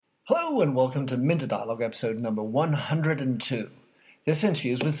Hello and welcome to Minter Dialogue episode number 102. This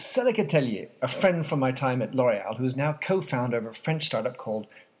interview is with Célica Tellier, a friend from my time at L'Oréal who is now co-founder of a French startup called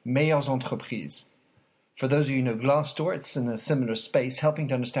Meilleures Entreprises. For those of you who know Glassdoor, it's in a similar space, helping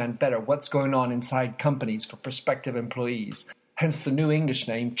to understand better what's going on inside companies for prospective employees, hence the new English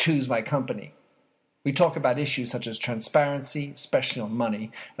name, Choose My Company. We talk about issues such as transparency, especially on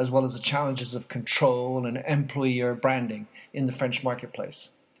money, as well as the challenges of control and employer branding in the French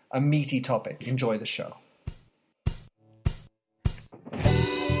marketplace. A meaty topic. Enjoy the show.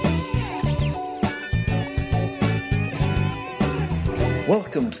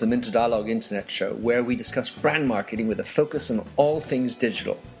 Welcome to the Minter Dialogue Internet Show, where we discuss brand marketing with a focus on all things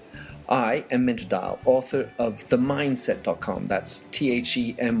digital. I am Minter Dial, author of TheMyndset.com, that's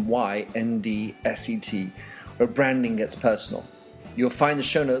TheMyndset, where branding gets personal. You'll find the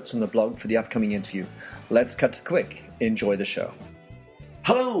show notes on the blog for the upcoming interview. Let's cut to the quick. Enjoy the show.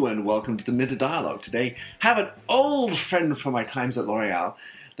 Hello and welcome to the Minter Dialogue. Today, I have an old friend from my times at L'Oréal,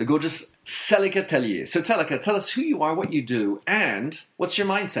 the gorgeous Célica Tellier. So Célica, tell us who you are, what you do, and what's your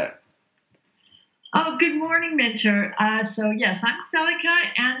mindset? Oh, good morning, Minter. So yes, I'm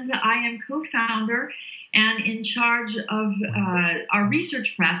Célica, and I am co-founder and in charge of our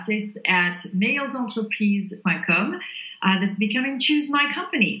research practice at meilleuresentreprise.com that's becoming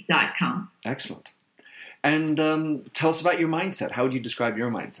choosemycompany.com. Excellent. And tell us about your mindset. How would you describe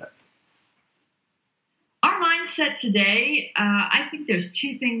your mindset? Our mindset today, I think there's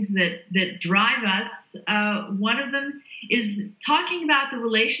two things that drive us. One of them is talking about the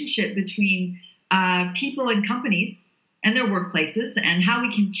relationship between people and companies and their workplaces and how we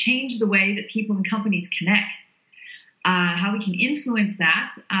can change the way that people and companies connect, how we can influence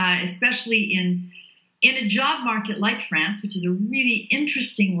that, especially in a job market like France, which is a really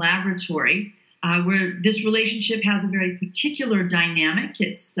interesting laboratory, where this relationship has a very particular dynamic.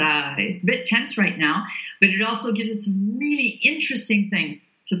 It's a bit tense right now, but it also gives us some really interesting things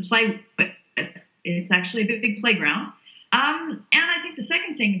to play with. It's actually a big playground. And I think the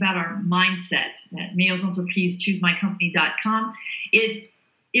second thing about our mindset at Meilleures Entreprises, choosemycompany.com, it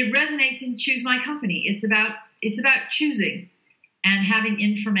resonates in Choose My Company. It's about choosing and having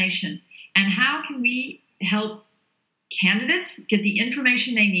information. And how can we help candidates get the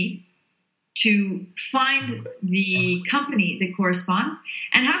information they need to find the company that corresponds,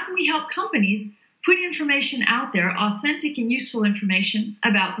 and how can we help companies put information out there, authentic and useful information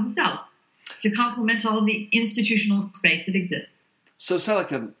about themselves, to complement all of the institutional space that exists. So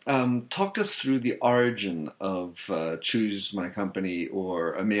Célica, talk us through the origin of Choose My Company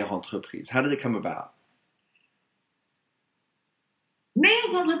or a Meilleure Entreprise. How did it come about?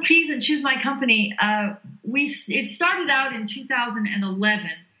 Meilleures Entreprises and Choose My Company, it started out in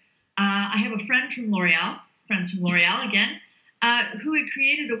 2011. I have a friends from L'Oréal again, who had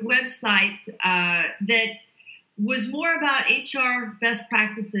created a website that was more about HR best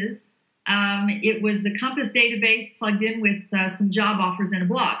practices. It was the Compass database plugged in with some job offers and a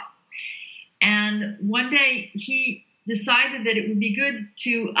blog. And one day he decided that it would be good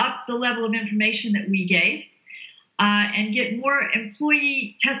to up the level of information that we gave and get more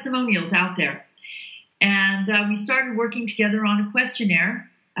employee testimonials out there. And we started working together on a questionnaire.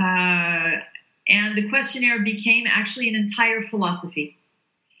 And the questionnaire became actually an entire philosophy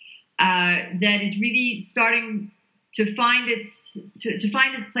that is really starting to find its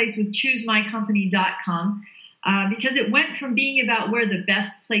place with choosemycompany.com because it went from being about where the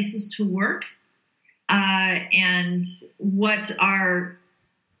best places to work and who are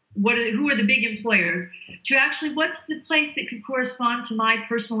the big employers to actually what's the place that could correspond to my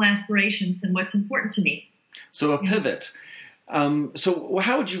personal aspirations and what's important to me. So a pivot. So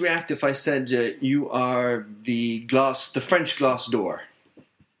how would you react if I said you are the French Glassdoor?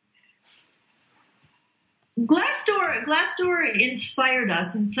 Glassdoor inspired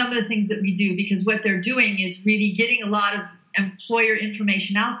us in some of the things that we do because what they're doing is really getting a lot of employer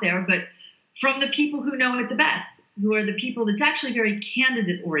information out there, but from the people who know it the best, who are the people that's actually very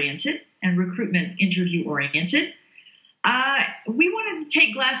candidate-oriented and recruitment interview-oriented. We wanted to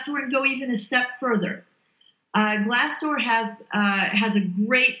take Glassdoor and go even a step further. Glassdoor has a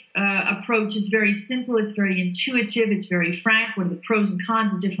great approach. It's very simple. It's very intuitive. It's very frank. What are the pros and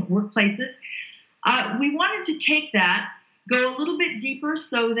cons of different workplaces? We wanted to take that, go a little bit deeper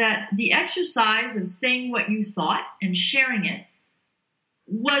so that the exercise of saying what you thought and sharing it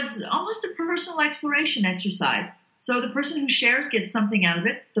was almost a personal exploration exercise. So the person who shares gets something out of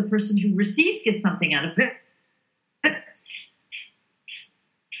it. The person who receives gets something out of it. And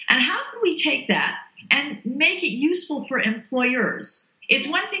how can we take that and make it useful for employers? It's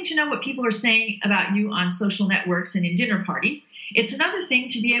one thing to know what people are saying about you on social networks and in dinner parties. It's another thing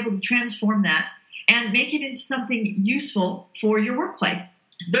to be able to transform that and make it into something useful for your workplace.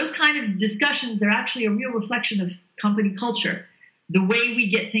 Those kind of discussions, they're actually a real reflection of company culture, the way we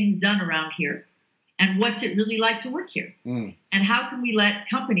get things done around here, and what's it really like to work here. And how can we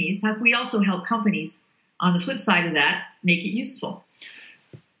how can we also help companies on the flip side of that, make it useful?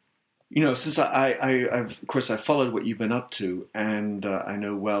 Since I've of course, I followed what you've been up to, and I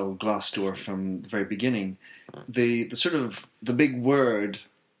know well Glassdoor from the very beginning. The big word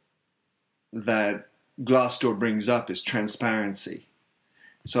that Glassdoor brings up is transparency.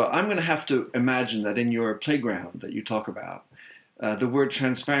 So I'm going to have to imagine that in your playground that you talk about, the word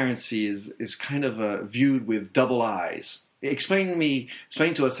transparency is kind of viewed with double eyes. Explain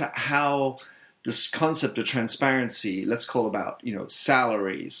to us how this concept of transparency, let's call about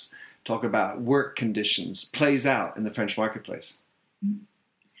salaries, talk about work conditions, plays out in the French marketplace.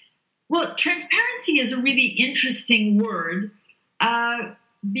 Well, transparency is a really interesting word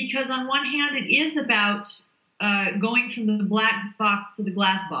because on one hand, it is about going from the black box to the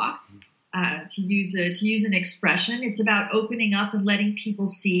glass box, to use an expression. It's about opening up and letting people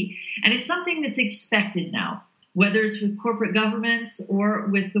see, and it's something that's expected now, whether it's with corporate governments or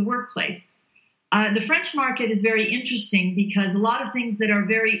with the workplace. The French market is very interesting because a lot of things that are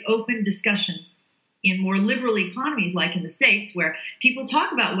very open discussions in more liberal economies, like in the States, where people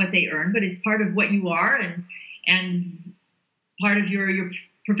talk about what they earn, but it's part of what you are and part of your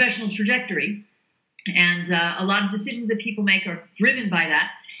professional trajectory. And a lot of decisions that people make are driven by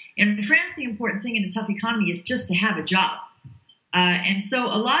that. In France, the important thing in a tough economy is just to have a job. And so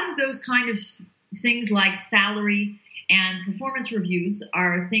a lot of those kind of things like salary and performance reviews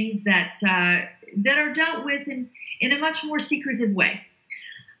are things that are dealt with in a much more secretive way.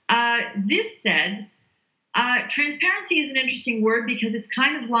 This said, transparency is an interesting word because it's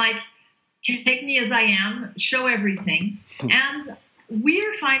kind of like take me as I am, show everything. And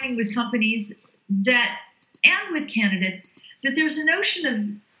we're finding with companies and with candidates that there's a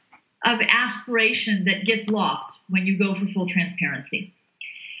notion of aspiration that gets lost when you go for full transparency.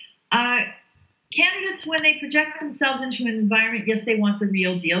 Candidates, when they project themselves into an environment, yes, they want the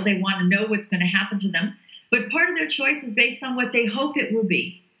real deal. They want to know what's going to happen to them. But part of their choice is based on what they hope it will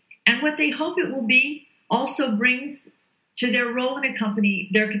be. And what they hope it will be also brings to their role in a company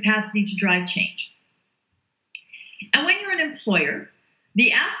their capacity to drive change. And when you're an employer,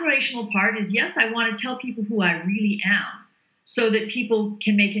 the aspirational part is, yes, I want to tell people who I really am so that people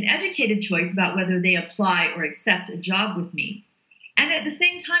can make an educated choice about whether they apply or accept a job with me. And at the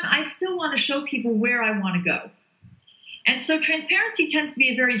same time, I still want to show people where I want to go. And so transparency tends to be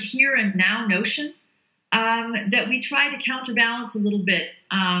a very here and now notion that we try to counterbalance a little bit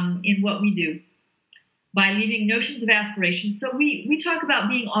in what we do by leaving notions of aspiration. So we talk about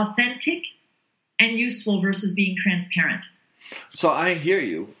being authentic and useful versus being transparent. So I hear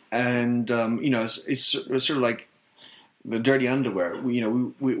you, and it's sort of like the dirty underwear.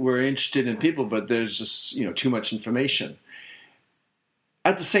 We're interested in people, but there's just too much information.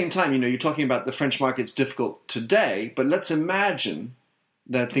 At the same time, you're talking about the French market's difficult today, but let's imagine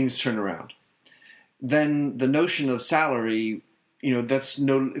that things turn around. Then the notion of salary, it's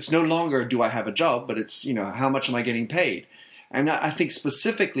no longer do I have a job, but it's how much am I getting paid? And I think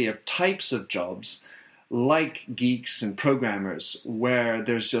specifically of types of jobs like geeks and programmers, where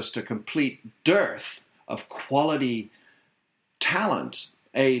there's just a complete dearth of quality talent.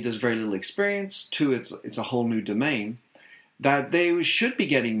 A, there's very little experience. Two, it's a whole new domain. That they should be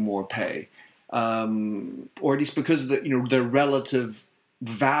getting more pay, or at least because of their relative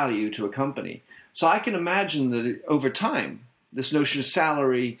value to a company. So I can imagine that over time, this notion of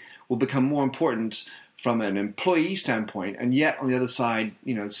salary will become more important from an employee standpoint, and yet on the other side,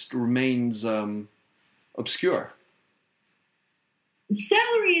 it remains obscure.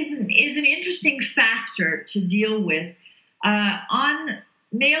 Salary is an interesting factor to deal with. On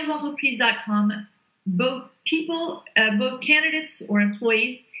meilleursentreprise.com, both candidates or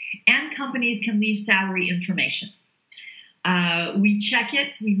employees and companies can leave salary information. We check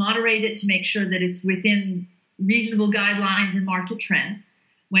it, we moderate it to make sure that it's within reasonable guidelines and market trends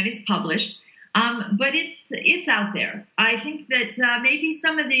when it's published. But it's out there. I think that maybe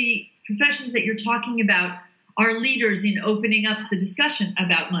some of the professions that you're talking about are leaders in opening up the discussion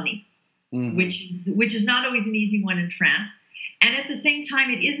about money, which is not always an easy one in France. And at the same time,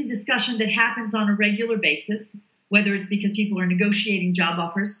 it is a discussion that happens on a regular basis, whether it's because people are negotiating job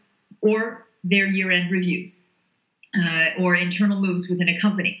offers or their year-end reviews or internal moves within a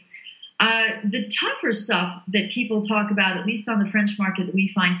company. The tougher stuff that people talk about, at least on the French market that we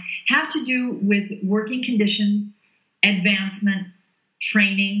find, have to do with working conditions, advancement,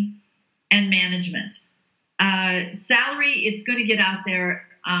 training, and management. Salary, it's going to get out there,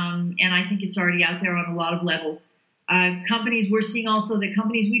 and I think it's already out there on a lot of levels. Companies, we're seeing also that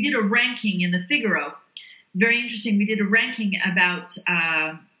companies, we did a ranking in the Figaro, very interesting, we did a ranking about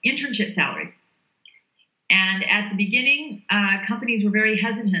internship salaries. And at the beginning, companies were very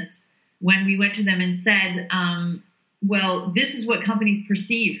hesitant when we went to them and said, well, this is what companies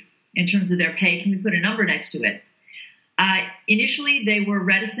perceive in terms of their pay. Can we put a number next to it? Initially, they were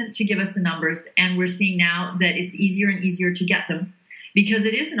reticent to give us the numbers, and we're seeing now that it's easier and easier to get them because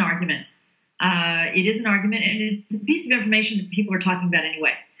it is an argument. It is an argument, and it's a piece of information that people are talking about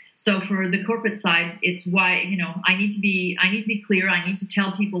anyway. So for the corporate side, it's why, I need to be clear. I need to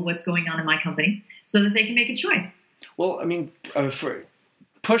tell people what's going on in my company so that they can make a choice. Well, I mean, for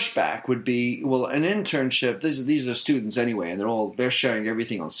pushback would be, well, an internship, these are students anyway, and they're sharing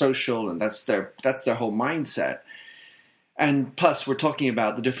everything on social, and that's their whole mindset. And plus, we're talking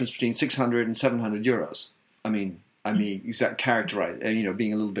about the difference between 600 and 700 euros. I mean, exact characterize,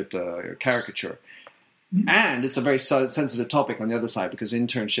 being a little bit caricature. Mm-hmm. And it's a very sensitive topic on the other side because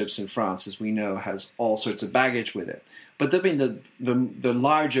internships in France, as we know, has all sorts of baggage with it. But the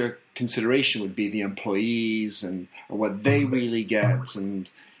larger consideration would be the employees and what they really get, and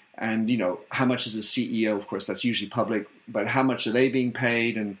how much is the CEO? Of course, that's usually public, but how much are they being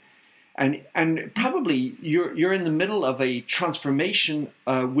paid? And probably you're in the middle of a transformation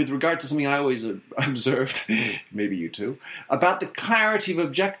with regard to something I always observed, maybe you too, about the clarity of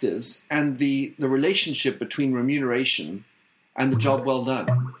objectives and the relationship between remuneration and the job well done.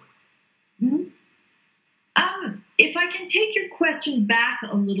 Mm-hmm. If I can take your question back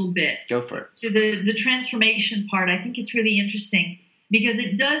a little bit, go for it. To the transformation part, I think it's really interesting because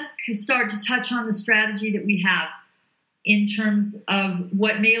it does start to touch on the strategy that we have in terms of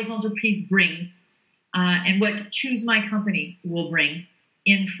what Meilleures Entreprises brings and what Choose My Company will bring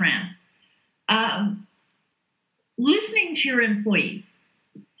in France. Listening to your employees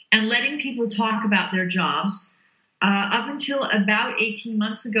and letting people talk about their jobs up until about 18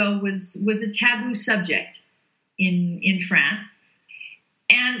 months ago was a taboo subject in France.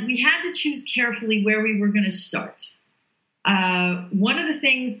 And we had to choose carefully where we were going to start. One of the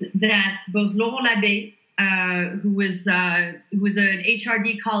things that both Laurent Labbé, who was an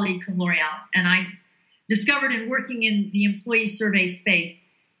HRD colleague from L'Oréal, and I discovered in working in the employee survey space,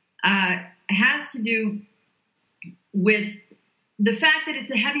 has to do with the fact that it's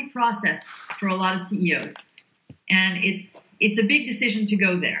a heavy process for a lot of CEOs, and it's a big decision to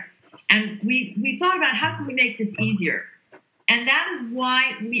go there. And we thought about how can we make this easier, and that is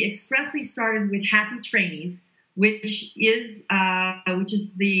why we expressly started with Happy Trainees, which is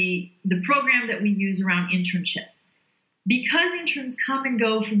the program that we use around internships. Because interns come and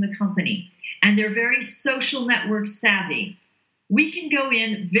go from the company, and they're very social network savvy, we can go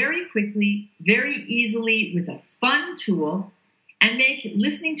in very quickly, very easily with a fun tool and make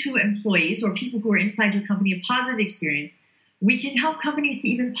listening to employees or people who are inside your company a positive experience. We can help companies to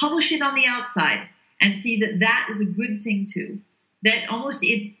even publish it on the outside and see that that is a good thing too. That almost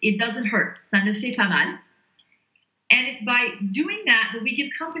it doesn't hurt. Ça ne fait pas mal. And it's by doing that we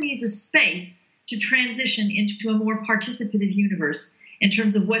give companies a space to transition into a more participative universe in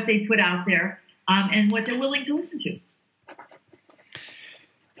terms of what they put out there and what they're willing to listen to.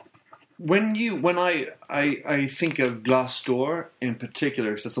 When I think of Glassdoor in particular,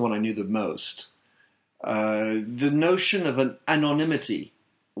 because that's the one I knew the most, the notion of an anonymity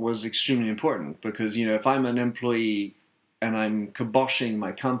was extremely important because, if I'm an employee and I'm kiboshing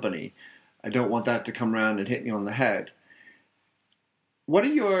my company, I don't want that to come around and hit me on the head. What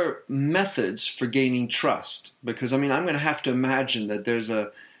are your methods for gaining trust? Because, I'm going to have to imagine that there's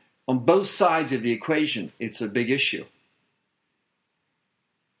on both sides of the equation, it's a big issue.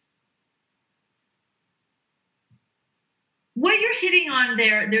 What you're hitting on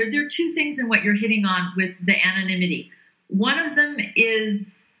there are two things in what you're hitting on with the anonymity. One of them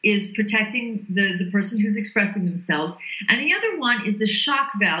is protecting the person who's expressing themselves, and the other one is the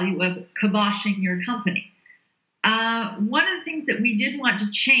shock value of kiboshing your company. One of the things that we did want to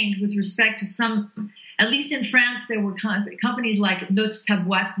change with respect to some, at least in France, there were companies like Notre Ta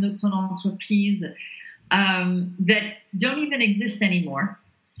Boîte, Notre Ton Entreprise, that don't even exist anymore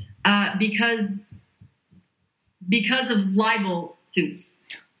because of libel suits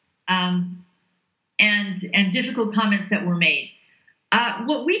and difficult comments that were made.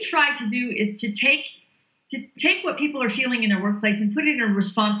 What we try to do is to take what people are feeling in their workplace and put it in a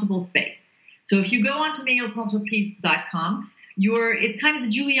responsible space. So if you go onto meilleursentreprise.com, it's kind of the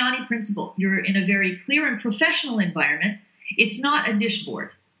Giuliani principle. You're in a very clear and professional environment. It's not a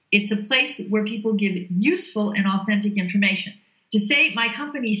dishboard. It's a place where people give useful and authentic information. To say my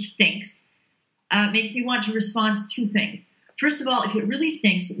company stinks makes me want to respond to two things. First of all, if it really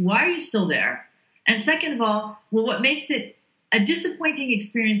stinks, why are you still there? And second of all, well, what makes it a disappointing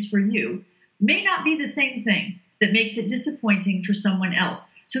experience for you may not be the same thing that makes it disappointing for someone else.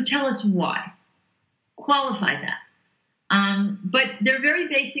 So tell us why. Qualify that. But they're very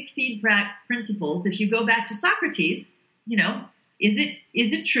basic feedback principles. If you go back to Socrates, is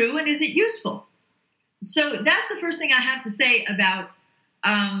it true and is it useful? So that's the first thing I have to say about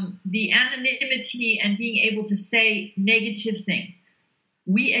the anonymity and being able to say negative things.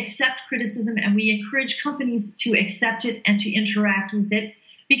 We accept criticism and we encourage companies to accept it and to interact with it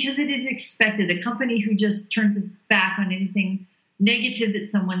because it is expected. A company who just turns its back on anything negative that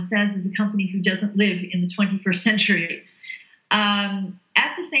someone says is a company who doesn't live in the 21st century.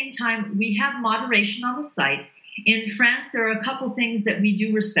 At the same time, we have moderation on the site. In France, there are a couple things that we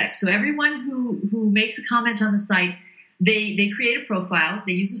do respect. So everyone who makes a comment on the site, they create a profile.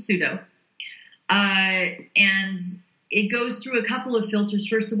 They use a pseudo. And it goes through a couple of filters.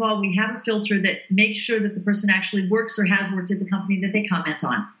 First of all, we have a filter that makes sure that the person actually works or has worked at the company that they comment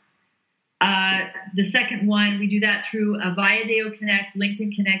on. The second one, we do that through Viadeo Connect,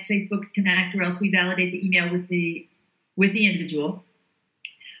 LinkedIn Connect, Facebook Connect, or else we validate the email with the individual.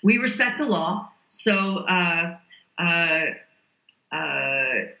 We respect the law, so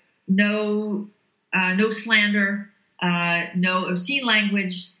no slander, no obscene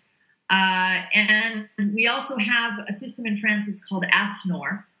language, and we also have a system in France. It's called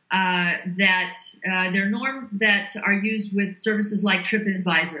AFNOR. That they're norms that are used with services like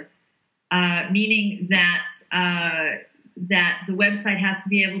TripAdvisor. Meaning that the website has to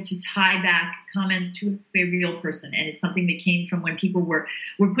be able to tie back comments to a real person, and it's something that came from when people were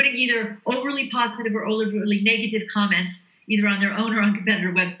putting either overly positive or overly negative comments either on their own or on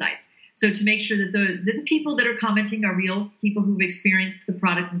competitor websites. So to make sure that the people that are commenting are real people who've experienced the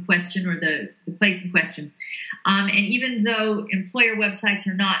product in question or the place in question, and even though employer websites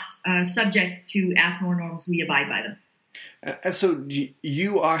are not subject to AFNOR norms, we abide by them. And so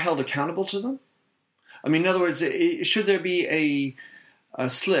you are held accountable to them? I mean, in other words, should there be a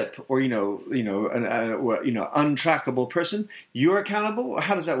slip or an untrackable person, you're accountable?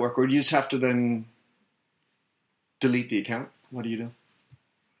 How does that work? Or do you just have to then delete the account? What do you do?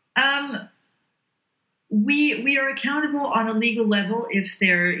 We are accountable on a legal level if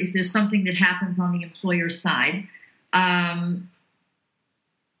there's something that happens on the employer's side.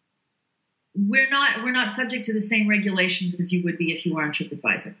 We're not subject to the same regulations as you would be if you were on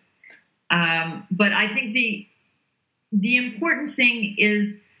TripAdvisor. But I think the important thing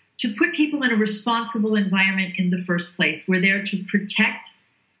is to put people in a responsible environment in the first place. We're there to protect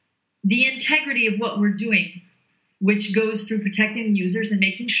the integrity of what we're doing, which goes through protecting the users and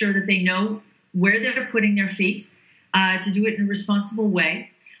making sure that they know where they're putting their feet, to do it in a responsible way,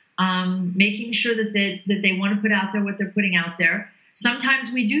 making sure that they want to put out there what they're putting out there.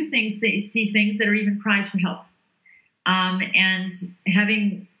 Sometimes we do see things that are even cries for help. And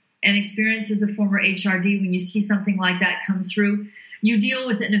having an experience as a former HRD, when you see something like that come through, you deal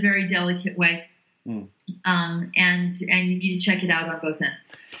with it in a very delicate way. And you need to check it out on both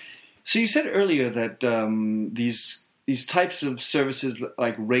ends. So you said earlier that these types of services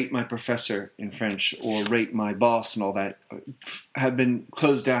like Rate My Professor in French or Rate My Boss and all that have been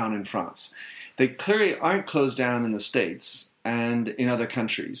closed down in France. They clearly aren't closed down in the States and in other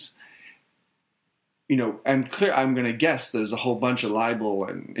countries. And I'm going to guess there's a whole bunch of libel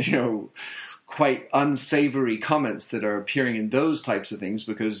and, quite unsavory comments that are appearing in those types of things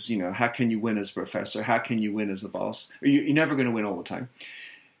because, how can you win as a professor? How can you win as a boss? You're never going to win all the time.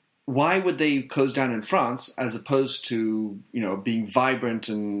 Why would they close down in France as opposed to, being vibrant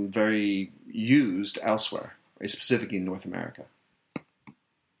and very used elsewhere, specifically in North America?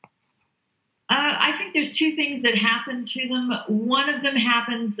 I think there's two things that happen to them. One of them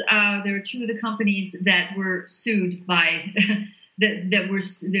happens. There are two of the companies that were sued by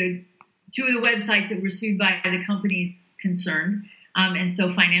two of the websites that were sued by the companies concerned, and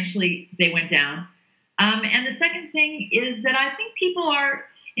so financially they went down. And the second thing is that I think people are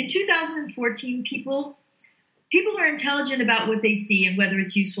in 2014. People are intelligent about what they see and whether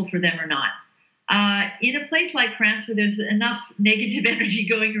it's useful for them or not. In a place like France where there's enough negative energy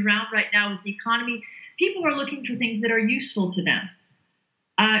going around right now with the economy, people are looking for things that are useful to them.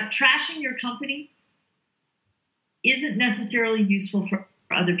 Trashing your company isn't necessarily useful for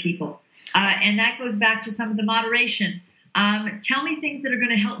other people. And that goes back to some of the moderation. Tell me things that are going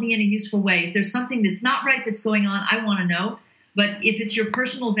to help me in a useful way. If there's something that's not right that's going on, I want to know. But if it's your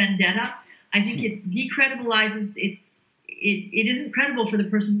personal vendetta, I think it decredibilizes it isn't credible for the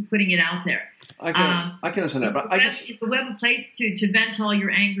person putting it out there. I can understand that, but is the web a place to vent all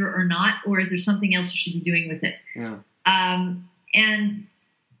your anger or not, or is there something else you should be doing with it? Yeah. And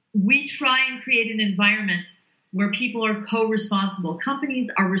we try and create an environment where people are co-responsible. Companies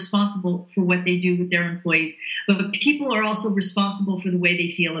are responsible for what they do with their employees, but people are also responsible for the way they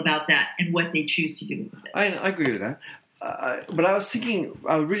feel about that and what they choose to do with it. I agree with that. But I was thinking,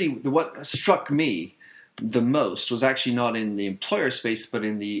 what struck me the most was actually not in the employer space, but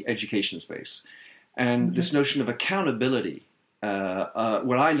in the education space. And this notion of accountability,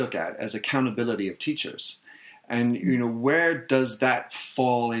 what I look at as accountability of teachers. And, where does that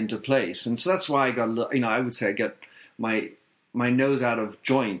fall into place? And so that's why I got, I would say I get my nose out of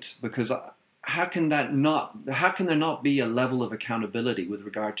joint, because how can there not be a level of accountability with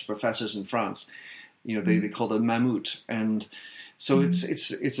regard to professors in France? They call them mammouth. And so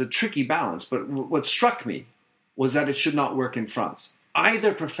it's a tricky balance. But what struck me was that it should not work in France,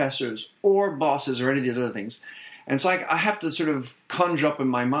 either professors or bosses or any of these other things. And so I have to sort of conjure up in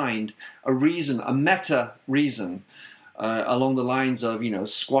my mind a meta reason along the lines of,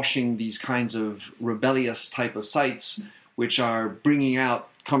 squashing these kinds of rebellious type of sites, which are bringing out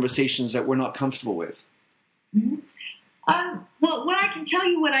conversations that we're not comfortable with. Mm-hmm. Well, what I can tell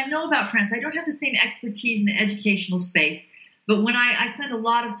you, what I know about France, I don't have the same expertise in the educational space, but when I spend a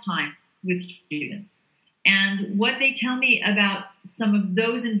lot of time with students, and what they tell me about some of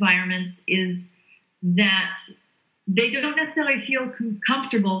those environments is that they don't necessarily feel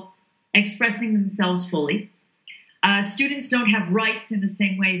comfortable expressing themselves fully. Students don't have rights in the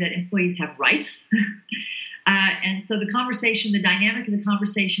same way that employees have rights. And so the dynamic of the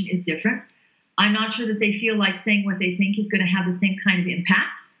conversation is different. I'm not sure that they feel like saying what they think is going to have the same kind of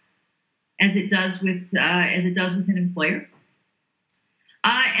impact as it does with an employer.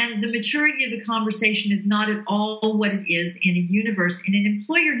 And the maturity of the conversation is not at all what it is in a universe. In an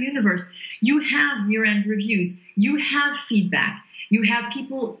employer universe, you have year-end reviews, you have feedback, you have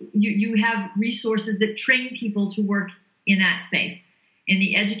people, you have resources that train people to work in that space. In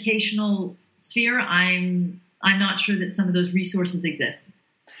the educational sphere, I'm not sure that some of those resources exist.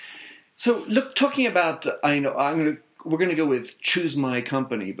 So, look, talking about, we're going to go with choose my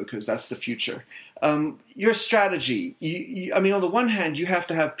company because that's the future. Your strategy, on the one hand, you have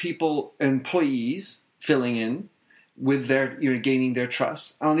to have employees filling in with gaining their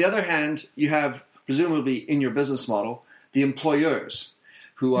trust. On the other hand, you have, presumably in your business model, the employers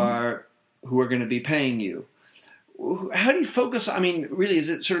who are going to be paying you. How do you focus? Really, is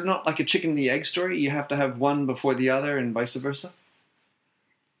it sort of not like a chicken and the egg story? You have to have one before the other and vice versa?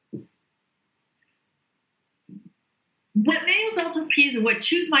 What Meilleures Entreprises, or what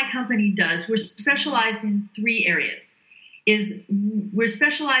Choose My Company does, we're specialized in 3 areas. We're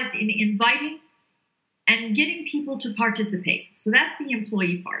specialized in inviting and getting people to participate. So that's the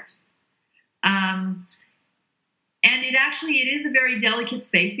employee part. And it is a very delicate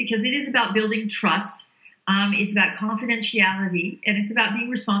space because it is about building trust. It's about confidentiality, and it's about being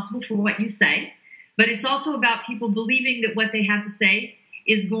responsible for what you say. But it's also about people believing that what they have to say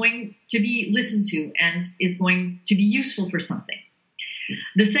is going to be listened to and is going to be useful for something.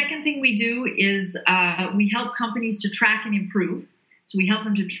 The second thing we do is we help companies to track and improve. So we help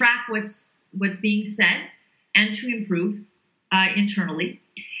them to track what's being said and to improve internally.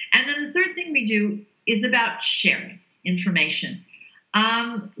 And then the third thing we do is about sharing information.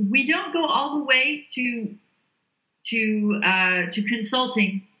 We don't go all the way to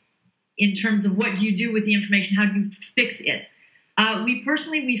consulting in terms of what do you do with the information, how do you fix it.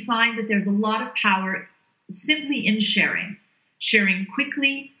 We find that there's a lot of power simply in sharing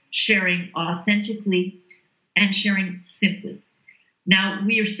quickly, sharing authentically, and sharing simply. Now,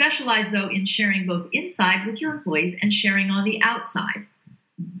 we are specialized, though, in sharing both inside with your employees and sharing on the outside,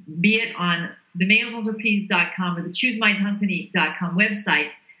 be it on the MeilleursEntreprises.com or the ChooseMyCompany.com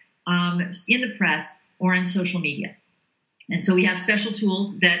website, in the press, or on social media. And so we have special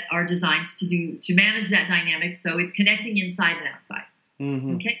tools that are designed to manage that dynamic, so it's connecting inside and outside.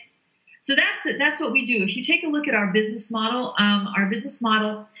 Mm-hmm. Okay, so that's what we do. If you take a look at our business model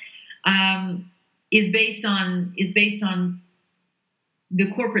is based on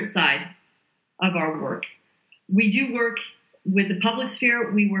the corporate side of our work. We do work with the public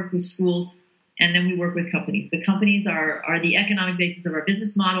sphere, we work with schools, and then we work with companies. But companies are the economic basis of our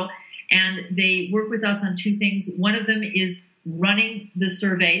business model, and they work with us on 2 things. One of them is running the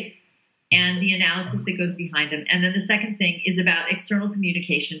surveys and the analysis that goes behind them. And then the second thing is about external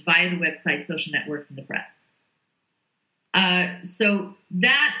communication via the website, social networks, and the press. So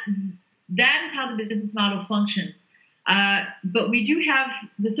that is how the business model functions. But we do have,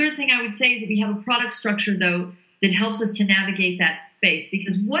 the third thing I would say is that we have a product structure, though, that helps us to navigate that space.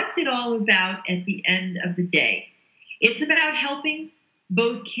 Because what's it all about at the end of the day? It's about helping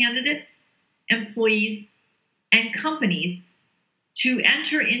both candidates, employees, and companies to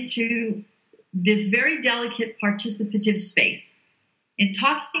enter into this very delicate participative space and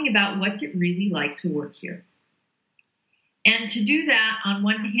talking about what's it really like to work here. And to do that, on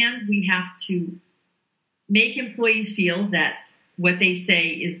one hand, we have to make employees feel that what they say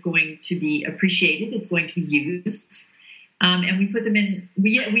is going to be appreciated, it's going to be used. And we put them in,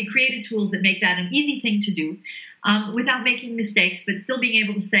 we created tools that make that an easy thing to do without making mistakes, but still being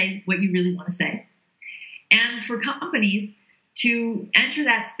able to say what you really want to say. And for companies to enter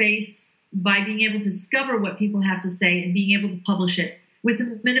that space by being able to discover what people have to say and being able to publish it with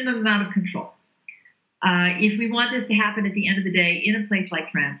a minimum amount of control. If we want this to happen at the end of the day in a place like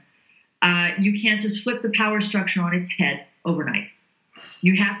France, you can't just flip the power structure on its head overnight.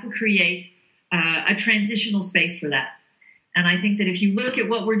 You have to create a transitional space for that. And I think that if you look at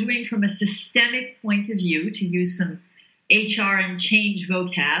what we're doing from a systemic point of view, to use some HR and change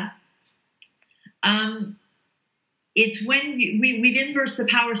vocab, it's when we've inversed the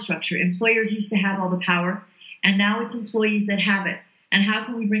power structure. Employers used to have all the power, and now it's employees that have it. And how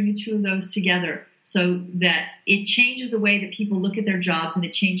can we bring the two of those together so that it changes the way that people look at their jobs and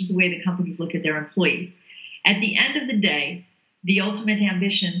it changes the way that companies look at their employees? At the end of the day, the ultimate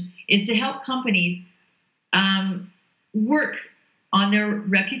ambition is to help companies work on their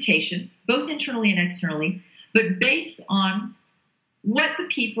reputation, both internally and externally, but based on what the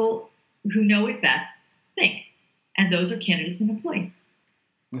people who know it best think. And those are candidates and employees.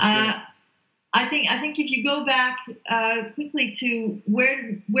 I think if you go back quickly to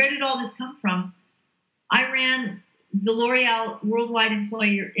where did all this come from, I ran the L'Oreal Worldwide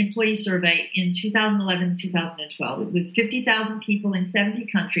Employee Survey in 2011 2012. It was 50,000 people in 70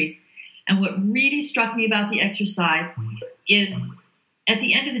 countries. And what really struck me about the exercise is, at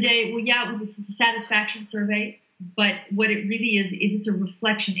the end of the day, well, yeah, it was a satisfaction survey, but what it really is it's a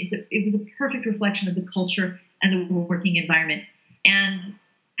reflection. It was a perfect reflection of the culture and the working environment. And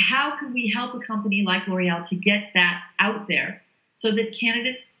how can we help a company like L'Oreal to get that out there so that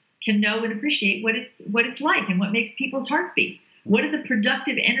candidates can know and appreciate what it's like and what makes people's hearts beat? What are the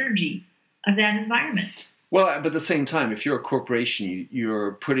productive energy of that environment? Well, but at the same time, if you're a corporation,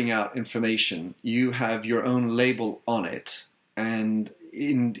 you're putting out information, you have your own label on it, and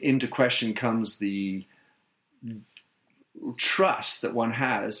into question comes the trust that one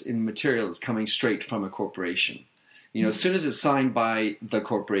has in material that's coming straight from a corporation. You know, as soon as it's signed by the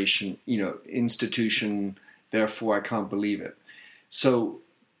corporation, institution, therefore I can't believe it. So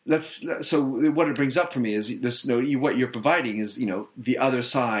what it brings up for me is this: what you're providing is the other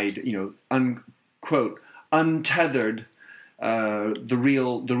side, unquote, untethered, the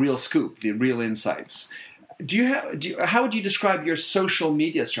real scoop, the real insights. How would you describe your social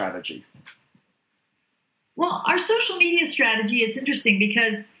media strategy? Well, our social media strategy, it's interesting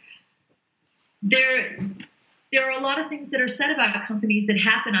because there are a lot of things that are said about companies that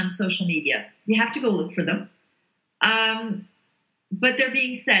happen on social media. You have to go look for them. But they're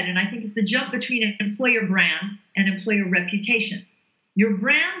being said, and I think it's the jump between an employer brand and employer reputation. Your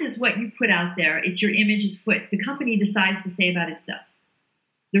brand is what you put out there. It's your image is what the company decides to say about itself.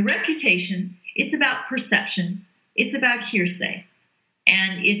 The reputation, it's about perception. It's about hearsay.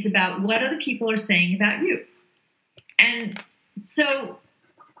 And it's about what other people are saying about you. And so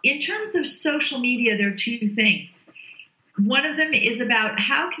in terms of social media, there are two things. One of them is about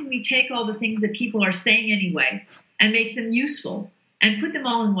how can we take all the things that people are saying anyway and make them useful and put them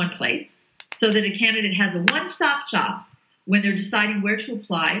all in one place so that a candidate has a one-stop shop when they're deciding where to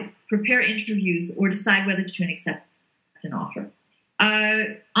apply, prepare interviews, or decide whether to accept an offer.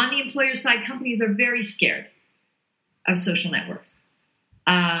 On the employer side, companies are very scared of social networks.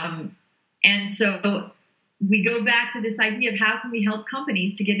 And so we go back to this idea of how can we help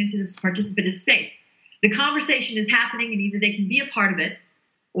companies to get into this participative space. The conversation is happening, and either they can be a part of it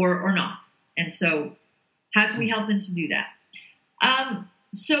or not. And so how can we help them to do that?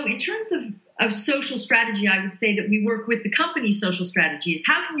 So in terms of social strategy, I would say that we work with the company's social strategy. Is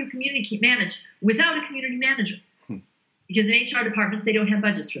how can you community manage without a community manager? Because in HR departments, they don't have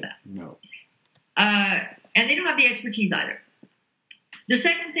budgets for that. No. And they don't have the expertise either. The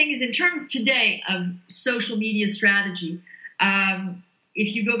second thing is in terms today of social media strategy,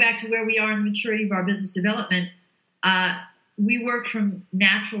 if you go back to where we are in the maturity of our business development, we work from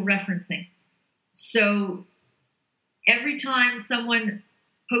natural referencing. So every time someone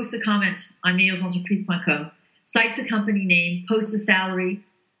posts a comment on meilleursentreprise.com, cites a company name, posts a salary,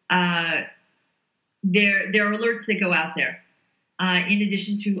 there are alerts that go out there, in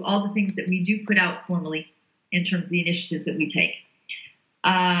addition to all the things that we do put out formally in terms of the initiatives that we take.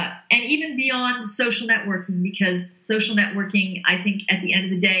 And even beyond social networking, because social networking, I think at the end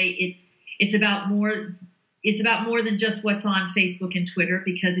of the day, it's about more than just what's on Facebook and Twitter,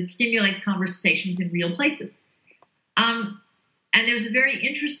 because it stimulates conversations in real places. And there's a very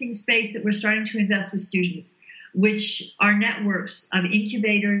interesting space that we're starting to invest with students, which are networks of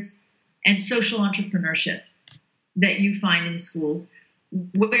incubators and social entrepreneurship that you find in schools,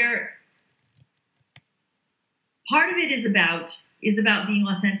 where part of it is about being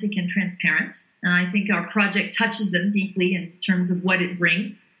authentic and transparent. And I think our project touches them deeply in terms of what it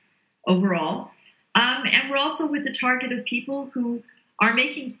brings overall. And we're also with the target of people who are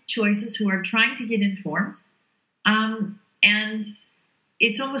making choices, who are trying to get informed. And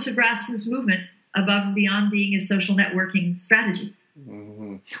it's almost a grassroots movement above and beyond being a social networking strategy.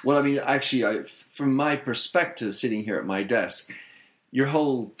 Mm-hmm. Well, I mean, actually, from my perspective, sitting here at my desk, your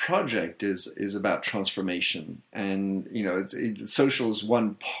whole project is about transformation, and social is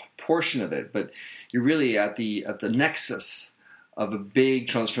one portion of it, but you're really at the nexus of a big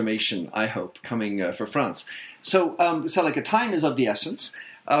transformation, I hope, coming for France. So, Selika, time is of the essence.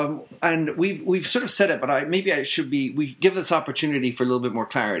 And we've sort of said it, but we give this opportunity for a little bit more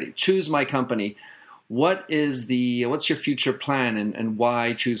clarity. Choose My Company. What's your future plan, and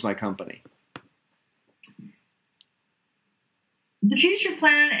why Choose My Company? The future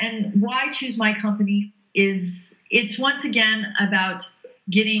plan and why Choose My Company it's once again about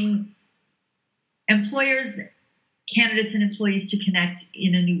getting employers, candidates, and employees to connect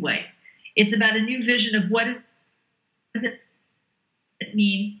in a new way. It's about a new vision of what does it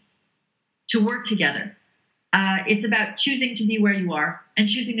mean to work together. It's about choosing to be where you are and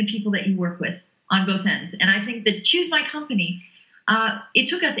choosing the people that you work with on both ends. And I think that Choose My Company, it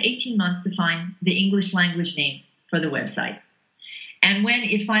took us 18 months to find the English language name for the website. And when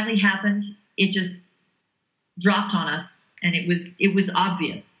it finally happened, it just dropped on us, and it was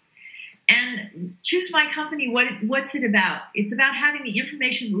obvious. And Choose My Company, what's it about? It's about having the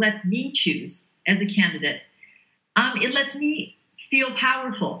information that lets me choose as a candidate. It lets me feel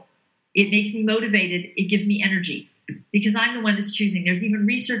powerful. It makes me motivated. It gives me energy because I'm the one that's choosing. There's even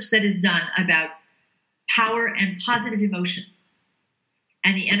research that is done about power and positive emotions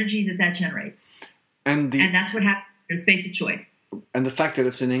and the energy that generates. And that's what happens in a space of choice. And the fact that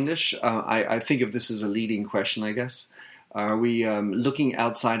it's in English, I think of this as a leading question, I guess. Are we looking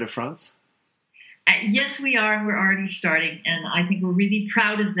outside of France? Yes, we are, and we're already starting. And I think we're really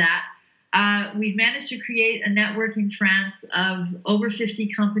proud of that. We've managed to create a network in France of over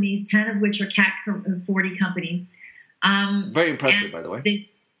 50 companies, 10 of which are CAC 40 companies. Very impressive, by the way.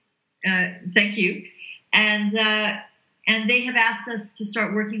 Thank you. And they have asked us to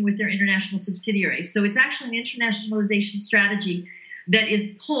start working with their international subsidiaries. So it's actually an internationalization strategy that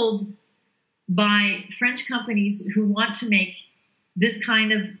is pulled by French companies who want to make this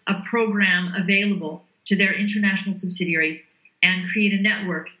kind of a program available to their international subsidiaries and create a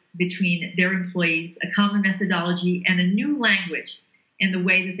network between their employees, a common methodology, and a new language in the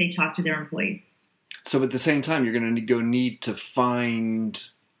way that they talk to their employees. So at the same time, you're going to need to find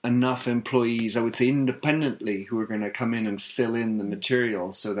enough employees, I would say independently, who are going to come in and fill in the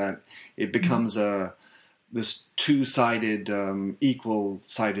material so that it becomes this two-sided,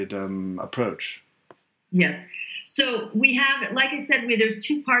 equal-sided approach. Yes. So we have, like I said, there's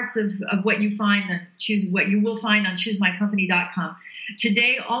two parts of what you find on what you will find on ChooseMyCompany.com.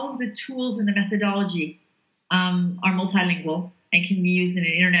 Today, all of the tools and the methodology are multilingual and can be used in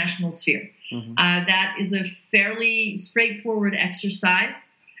an international sphere. Mm-hmm. That is a fairly straightforward exercise.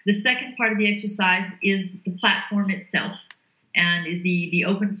 The second part of the exercise is the platform itself, and is the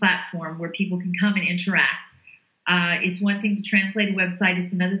open platform where people can come and interact. It's one thing to translate a website.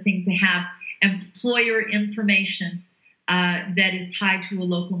 It's another thing to have employer information that is tied to a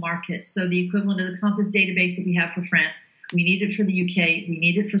local market. So the equivalent of the Compass database that we have for France, we need it for the UK, we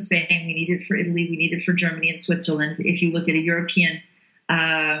need it for Spain, we need it for Italy, we need it for Germany and Switzerland. If you look at a European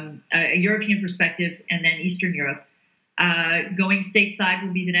perspective, and then Eastern Europe. Going stateside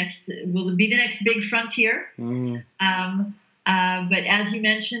will be the next big frontier. Mm-hmm. But as you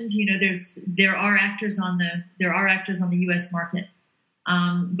mentioned, there are actors on the U.S. market,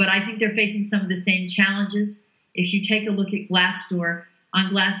 but I think they're facing some of the same challenges. If you take a look at Glassdoor,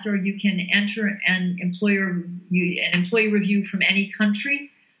 on Glassdoor you can enter an employee review from any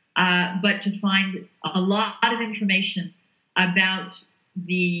country, but to find a lot of information about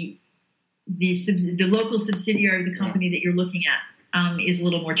the local subsidiary of the company that you're looking at is a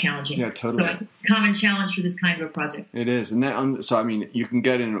little more challenging. Yeah, totally. So it's a common challenge for this kind of a project. It is. And then, so, I mean, you can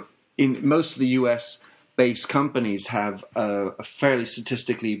get in most of the US-based companies have a fairly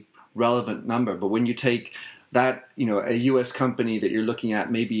statistically relevant number. But when you take that, a U.S. company that you're looking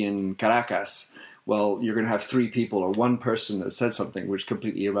at maybe in Caracas, well, you're going to have 3 people or 1 person that said something which is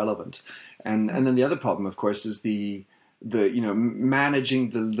completely irrelevant. And then the other problem, of course, is the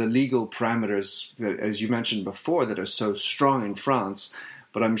managing the legal parameters that, as you mentioned before, that are so strong in France,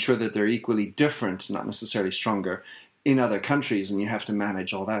 but I'm sure that they're equally different, not necessarily stronger, in other countries, and you have to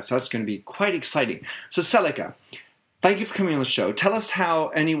manage all that. So that's going to be quite exciting. So Celica, thank you for coming on the show. Tell us how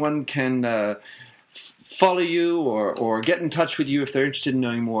anyone can follow you or get in touch with you if they're interested in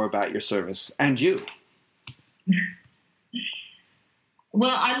knowing more about your service and you.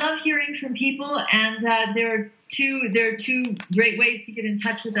 Well, I love hearing from people, and there are two great ways to get in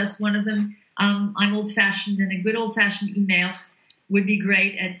touch with us. One of them, I'm old-fashioned, and a good old-fashioned email would be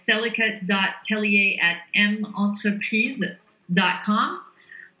great at celica.tellier@mentreprise.com.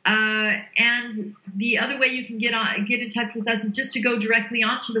 And the other way you can get in touch with us is just to go directly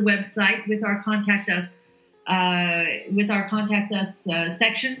onto the website with our contact us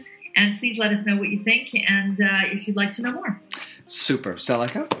section, and please let us know what you think and if you'd like to know more. Super.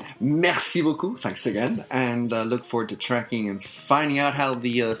 Celica, merci beaucoup. Thanks again. And look forward to tracking and finding out how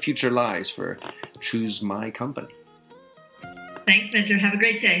the future lies for Choose My Company. Thanks, Minter. Have a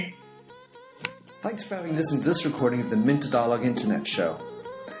great day. Thanks for having listened to this recording of the Minter Dialogue Internet Show.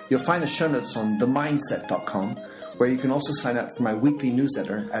 You'll find the show notes on themindset.com, where you can also sign up for my weekly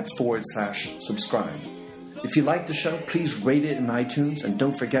newsletter at /subscribe. If you like the show, please rate it in iTunes, and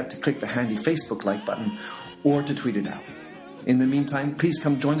don't forget to click the handy Facebook like button or to tweet it out. In the meantime, please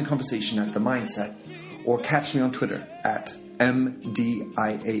come join the conversation at The Mindset or catch me on Twitter at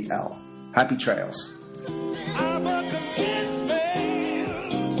MDIAL. Happy trails. I'm a convinced man.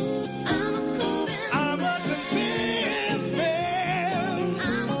 I'm a convinced man.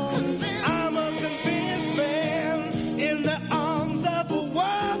 I'm a convinced man in the arms of a woman.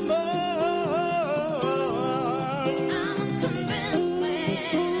 I'm a convinced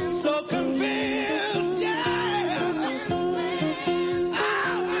man. So convinced, yeah.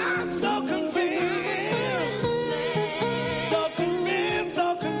 I'm so convinced. So convinced,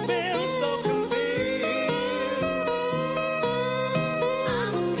 so convinced, so convinced.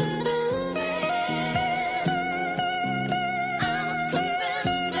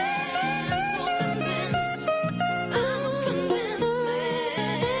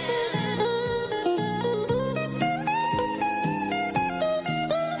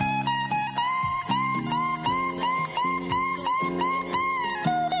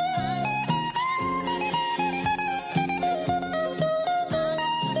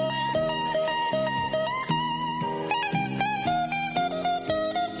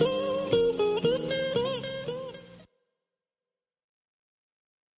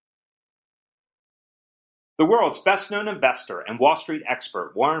 The world's best-known investor and Wall Street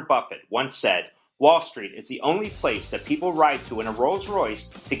expert Warren Buffett once said, "Wall Street is the only place that people ride to in a Rolls-Royce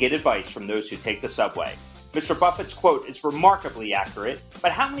to get advice from those who take the subway." Mr. Buffett's quote is remarkably accurate,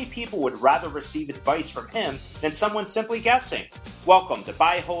 but how many people would rather receive advice from him than someone simply guessing? Welcome to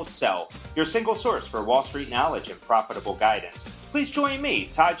Buy, Hold, Sell, your single source for Wall Street knowledge and profitable guidance. Please join me,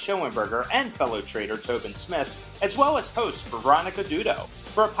 Todd Schoenberger, and fellow trader Tobin Smith, as well as host Veronica Dudo,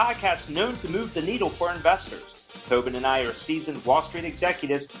 for a podcast known to move the needle for investors. Tobin and I are seasoned Wall Street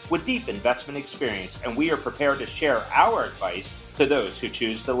executives with deep investment experience, and we are prepared to share our advice to those who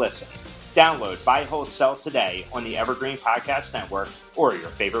choose to listen. Download Buy, Hold, Sell today on the Evergreen Podcast Network or your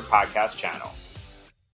favorite podcast channel.